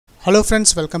Hello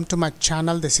friends, welcome to my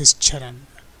channel. This is Charan.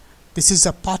 This is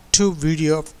a part 2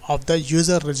 video of the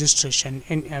user registration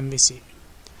in MVC.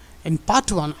 In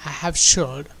part 1, I have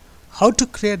showed how to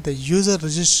create the user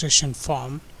registration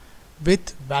form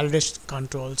with validation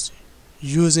controls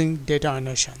using data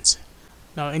annotations.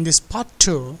 Now in this part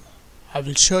 2, I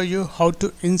will show you how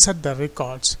to insert the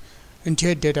records into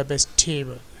a database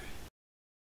table.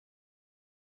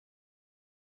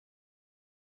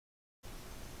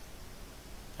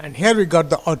 And here we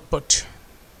got the output.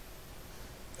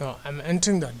 Now I'm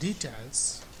entering the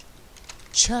details.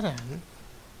 Charan,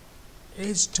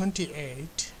 age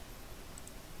 28,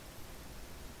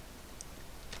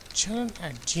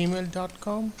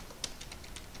 charan@gmail.com.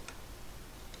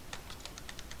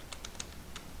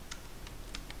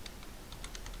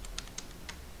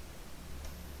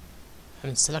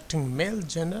 I'm selecting male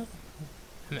gender.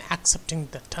 I'm accepting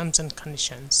the terms and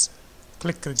conditions.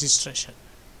 Click registration.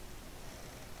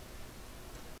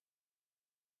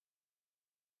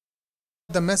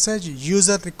 The message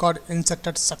user record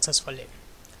inserted successfully.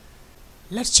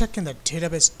 Let's check in the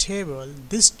database table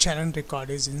this Charan record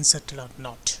is inserted or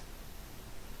not.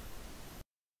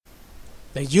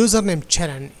 The username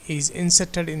Charan is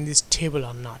inserted in this table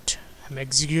or not. I'm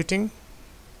executing.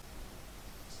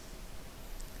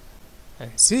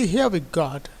 And see, here we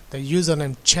got the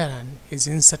username Charan is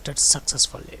inserted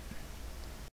successfully.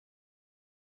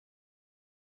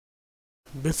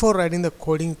 Before writing the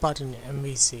coding part in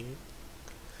MVC,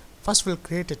 first we'll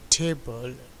create a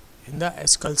table in the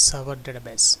SQL Server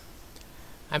database.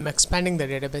 I'm expanding the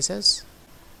databases,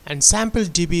 and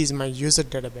SampleDB is my user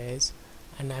database,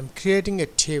 and I'm creating a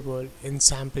table in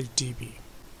SampleDB.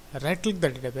 Right click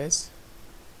the database,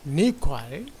 new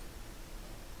query,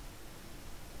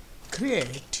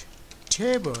 create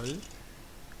table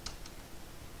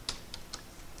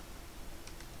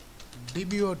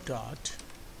dbo.user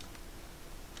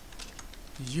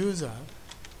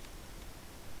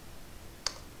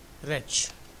reg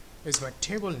is my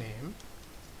table name,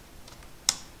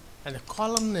 and the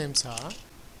column names are,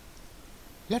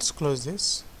 let's close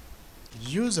this,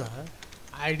 user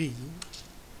id,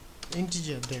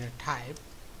 integer data type,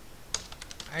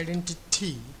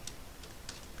 identity.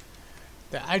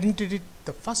 The identity,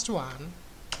 the first one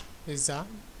is a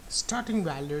starting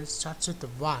value, starts with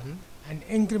 1 and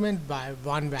increment by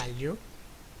 1 value.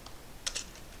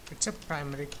 It's a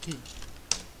primary key.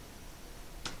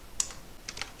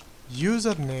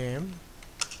 Username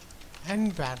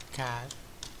and varchar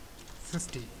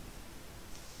 50,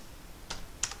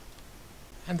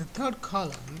 and the third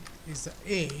column is the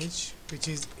age, which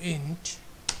is int,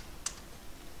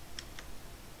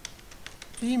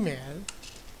 email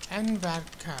and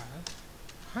varchar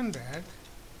 100,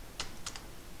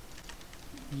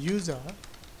 user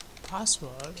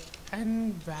password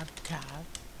and varchar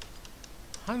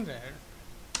 100.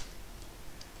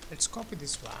 Let's copy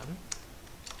this one.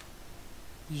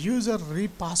 User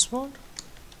repassword,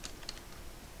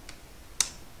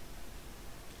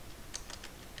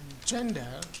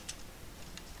 gender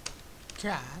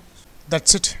cat.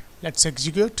 That's it. Let's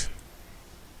execute.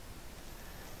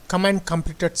 Command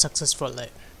completed successfully.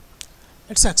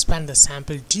 Let's expand the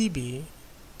SampleDB,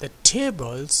 the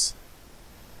tables,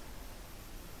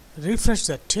 refresh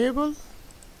the table,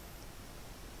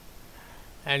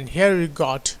 and here we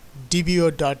got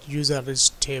dbo.user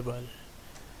table.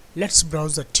 Let's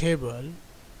browse the table,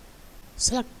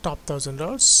 select top 1000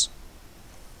 rows.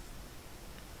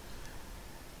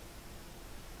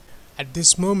 At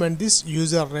this moment, this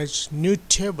user reg new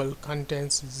table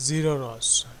contains 0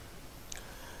 rows.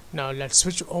 Now let's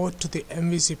switch over to the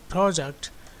MVC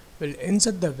project. We'll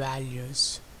insert the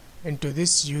values into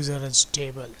this user reg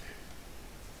table.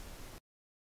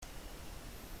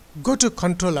 Go to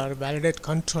controller, validate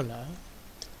controller.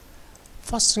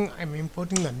 First thing, I'm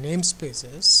importing the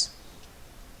namespaces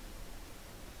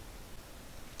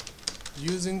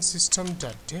using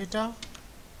system.data,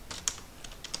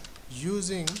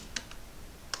 using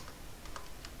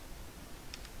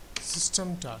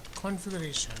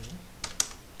system.configuration,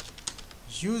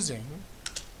 using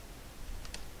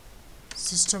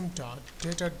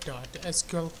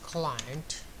system.data.sql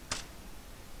client.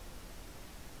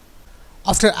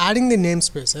 After adding the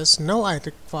namespaces, now I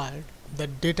require the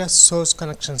data source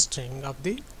connection string of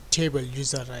the table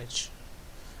user reg.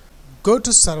 Go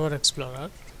to Server Explorer,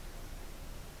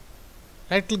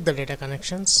 right click the data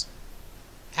connections,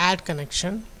 add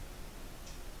connection.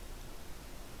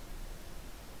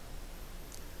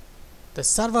 The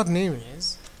server name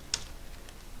is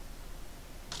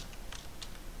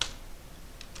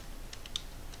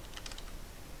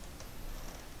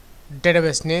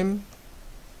database name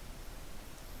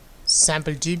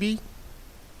sample DB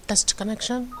test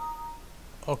connection.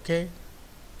 OK,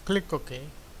 click OK.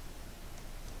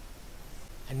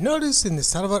 And notice in the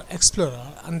Server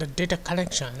Explorer under data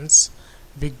connections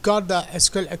we got the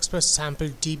SQL Express sample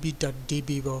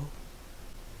db.dbo.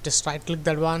 Just right click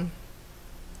that one,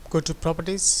 go to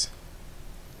properties.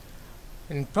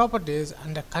 In properties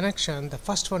under connection, the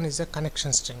first one is a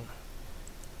connection string.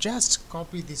 Just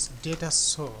copy this data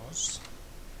source,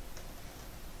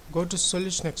 go to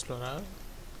Solution Explorer,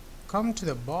 come to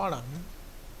the bottom,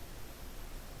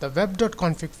 the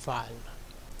web.config file,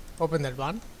 open that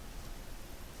one,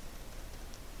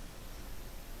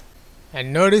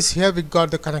 and notice here we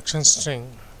got the connection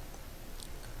string,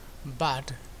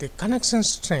 but the connection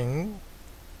string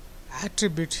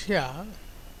attribute here,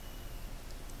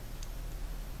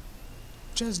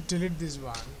 just delete this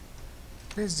one,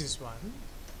 paste this one.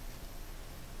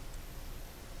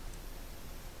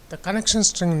 The connection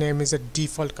string name is a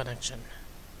default connection.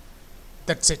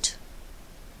 That's it.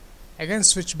 Again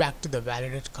switch back to the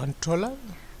validate controller.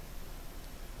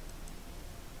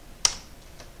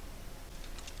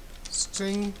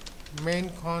 String main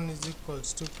con is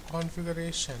equals to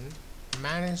configuration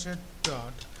manager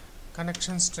dot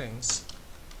connection strings.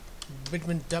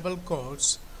 Between double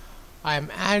quotes I am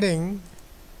adding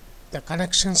the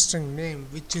connection string name,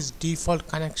 which is default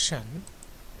connection,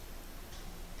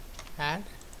 add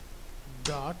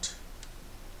dot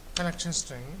connection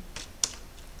string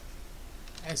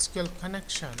SQL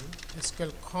connection,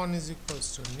 SQL con is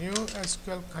equals to new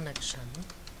SQL connection,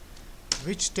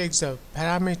 which takes a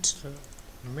parameter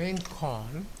main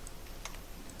con,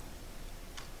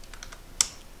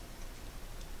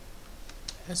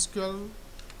 SQL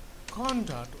con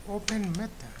dot open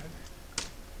method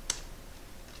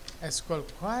SQL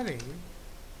query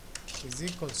is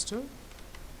equals to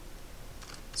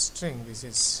string. This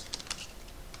is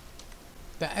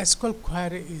the SQL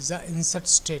query is a insert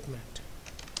statement.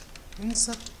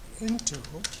 Insert into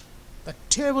the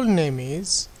table name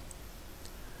is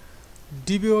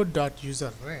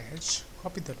dbo.userreg.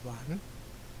 Copy that one,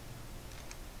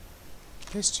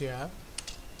 paste here,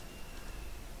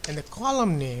 and the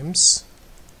column names.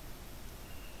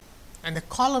 And the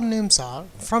column names are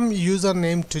from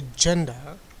username to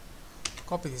gender.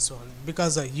 Copy this one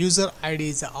because the user ID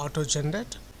is auto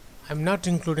generated. I'm not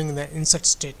including the insert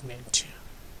statement.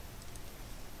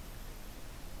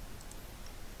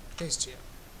 Paste here.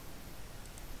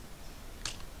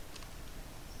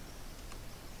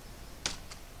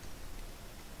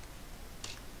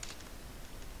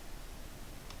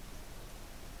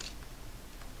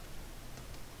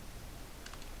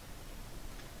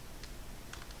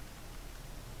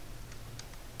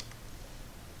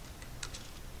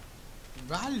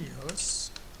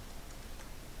 Values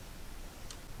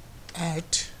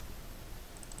at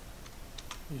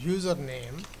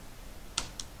username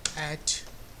at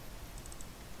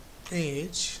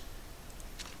age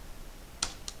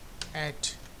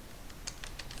at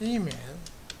email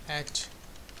at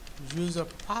user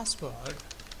password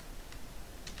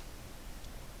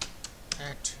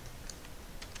at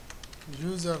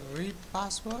user read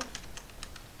password,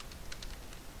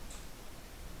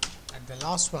 at the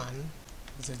last one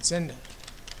is a gender.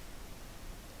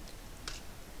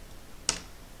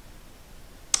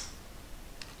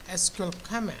 SQL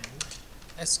command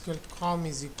SQL com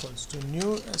is equals to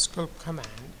new SQL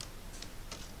command,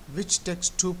 which takes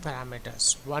two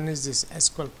parameters. One is this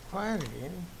SQL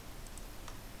query,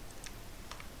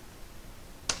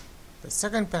 the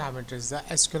second parameter is the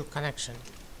SQL connection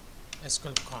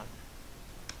SQL con.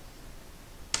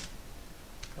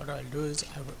 What I'll do is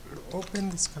I will open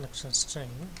this connection string.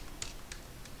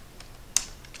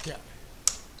 Yeah,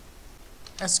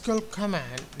 SQL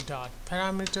command dot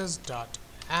parameters dot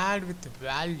add with the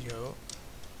value,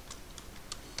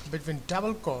 between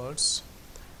double quotes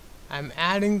I'm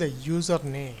adding the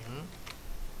username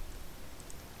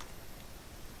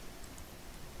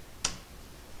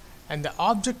and the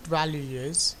object value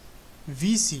is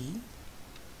vc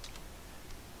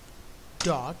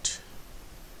dot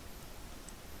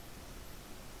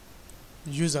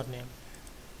username.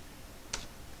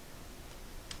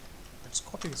 Let's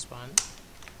copy this one.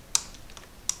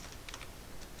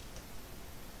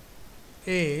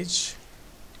 Age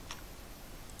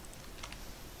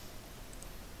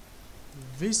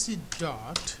vc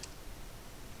dot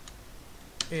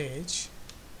age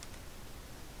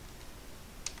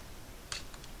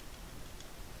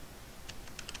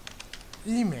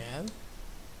email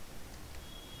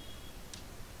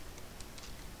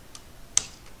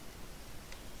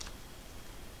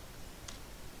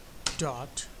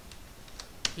dot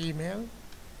email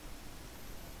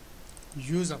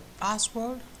user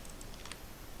password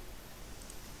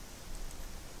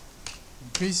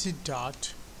pc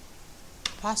dot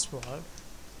password,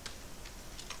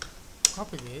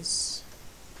 copy this,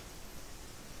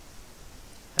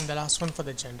 and the last one for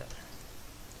the gender,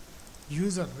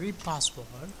 user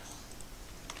repassword,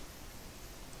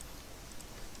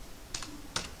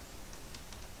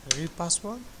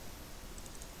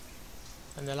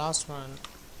 and the last one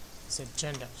is a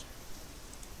gender.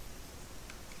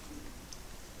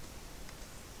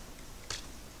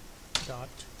 Dot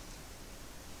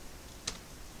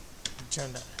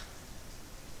gender.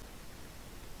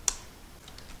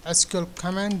 SQL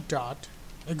command dot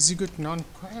execute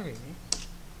non-query,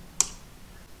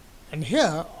 and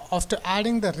here after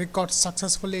adding the record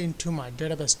successfully into my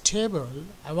database table,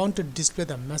 I want to display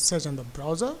the message on the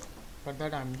browser. For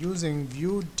that I'm using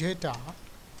view data,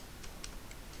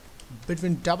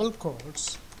 between double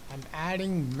quotes I'm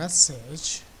adding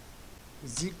message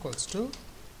is equals to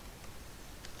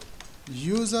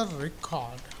user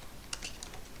record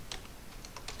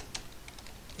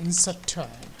inserted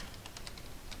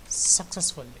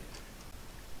successfully,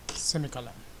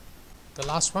 semicolon. The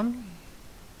last one,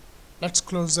 let's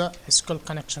close the SQL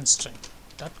connection string,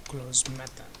 that close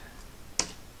method.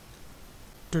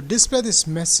 To display this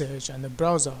message on the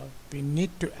browser, we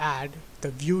need to add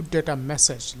the view data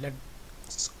message.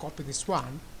 Let's copy this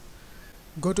one,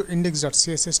 go to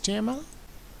index.cshtml,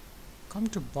 come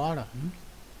to bottom,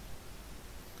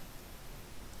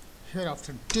 here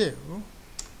after div,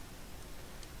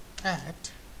 add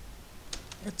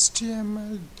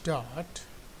html dot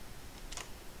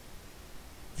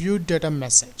view data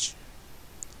message,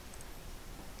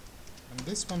 and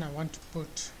this one I want to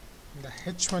put in the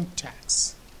h1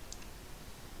 tags.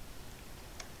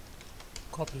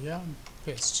 Copy here and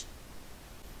paste.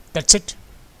 That's it.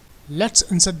 Let's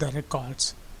insert the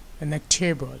records in a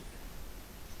table.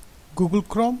 Google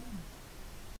Chrome,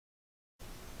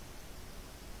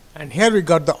 and here we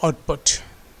got the output.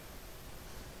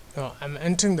 Now I'm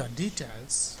entering the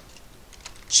details.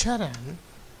 Charan,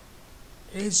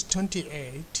 age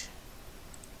 28,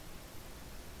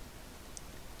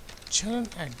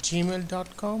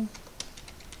 charan@gmail.com,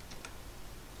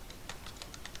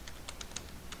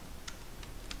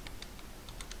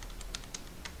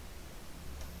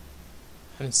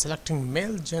 I'm selecting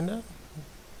male, gender,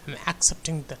 I'm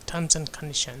accepting the terms and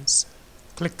conditions,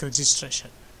 click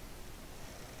registration.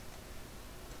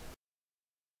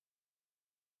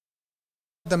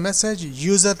 The message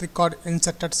user record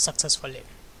inserted successfully.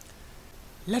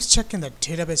 Let's check in the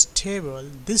database table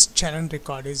this Charan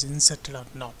record is inserted or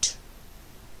not.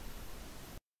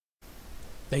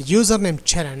 The username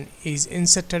Charan is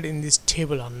inserted in this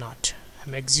table or not.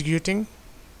 I'm executing,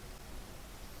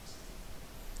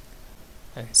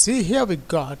 and see here we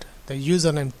got the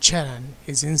username Charan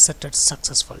is inserted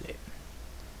successfully.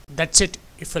 That's it.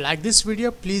 If you like this video,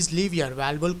 please leave your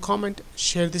valuable comment,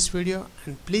 share this video,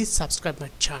 and please subscribe my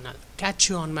channel. Catch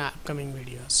you on my upcoming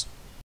videos.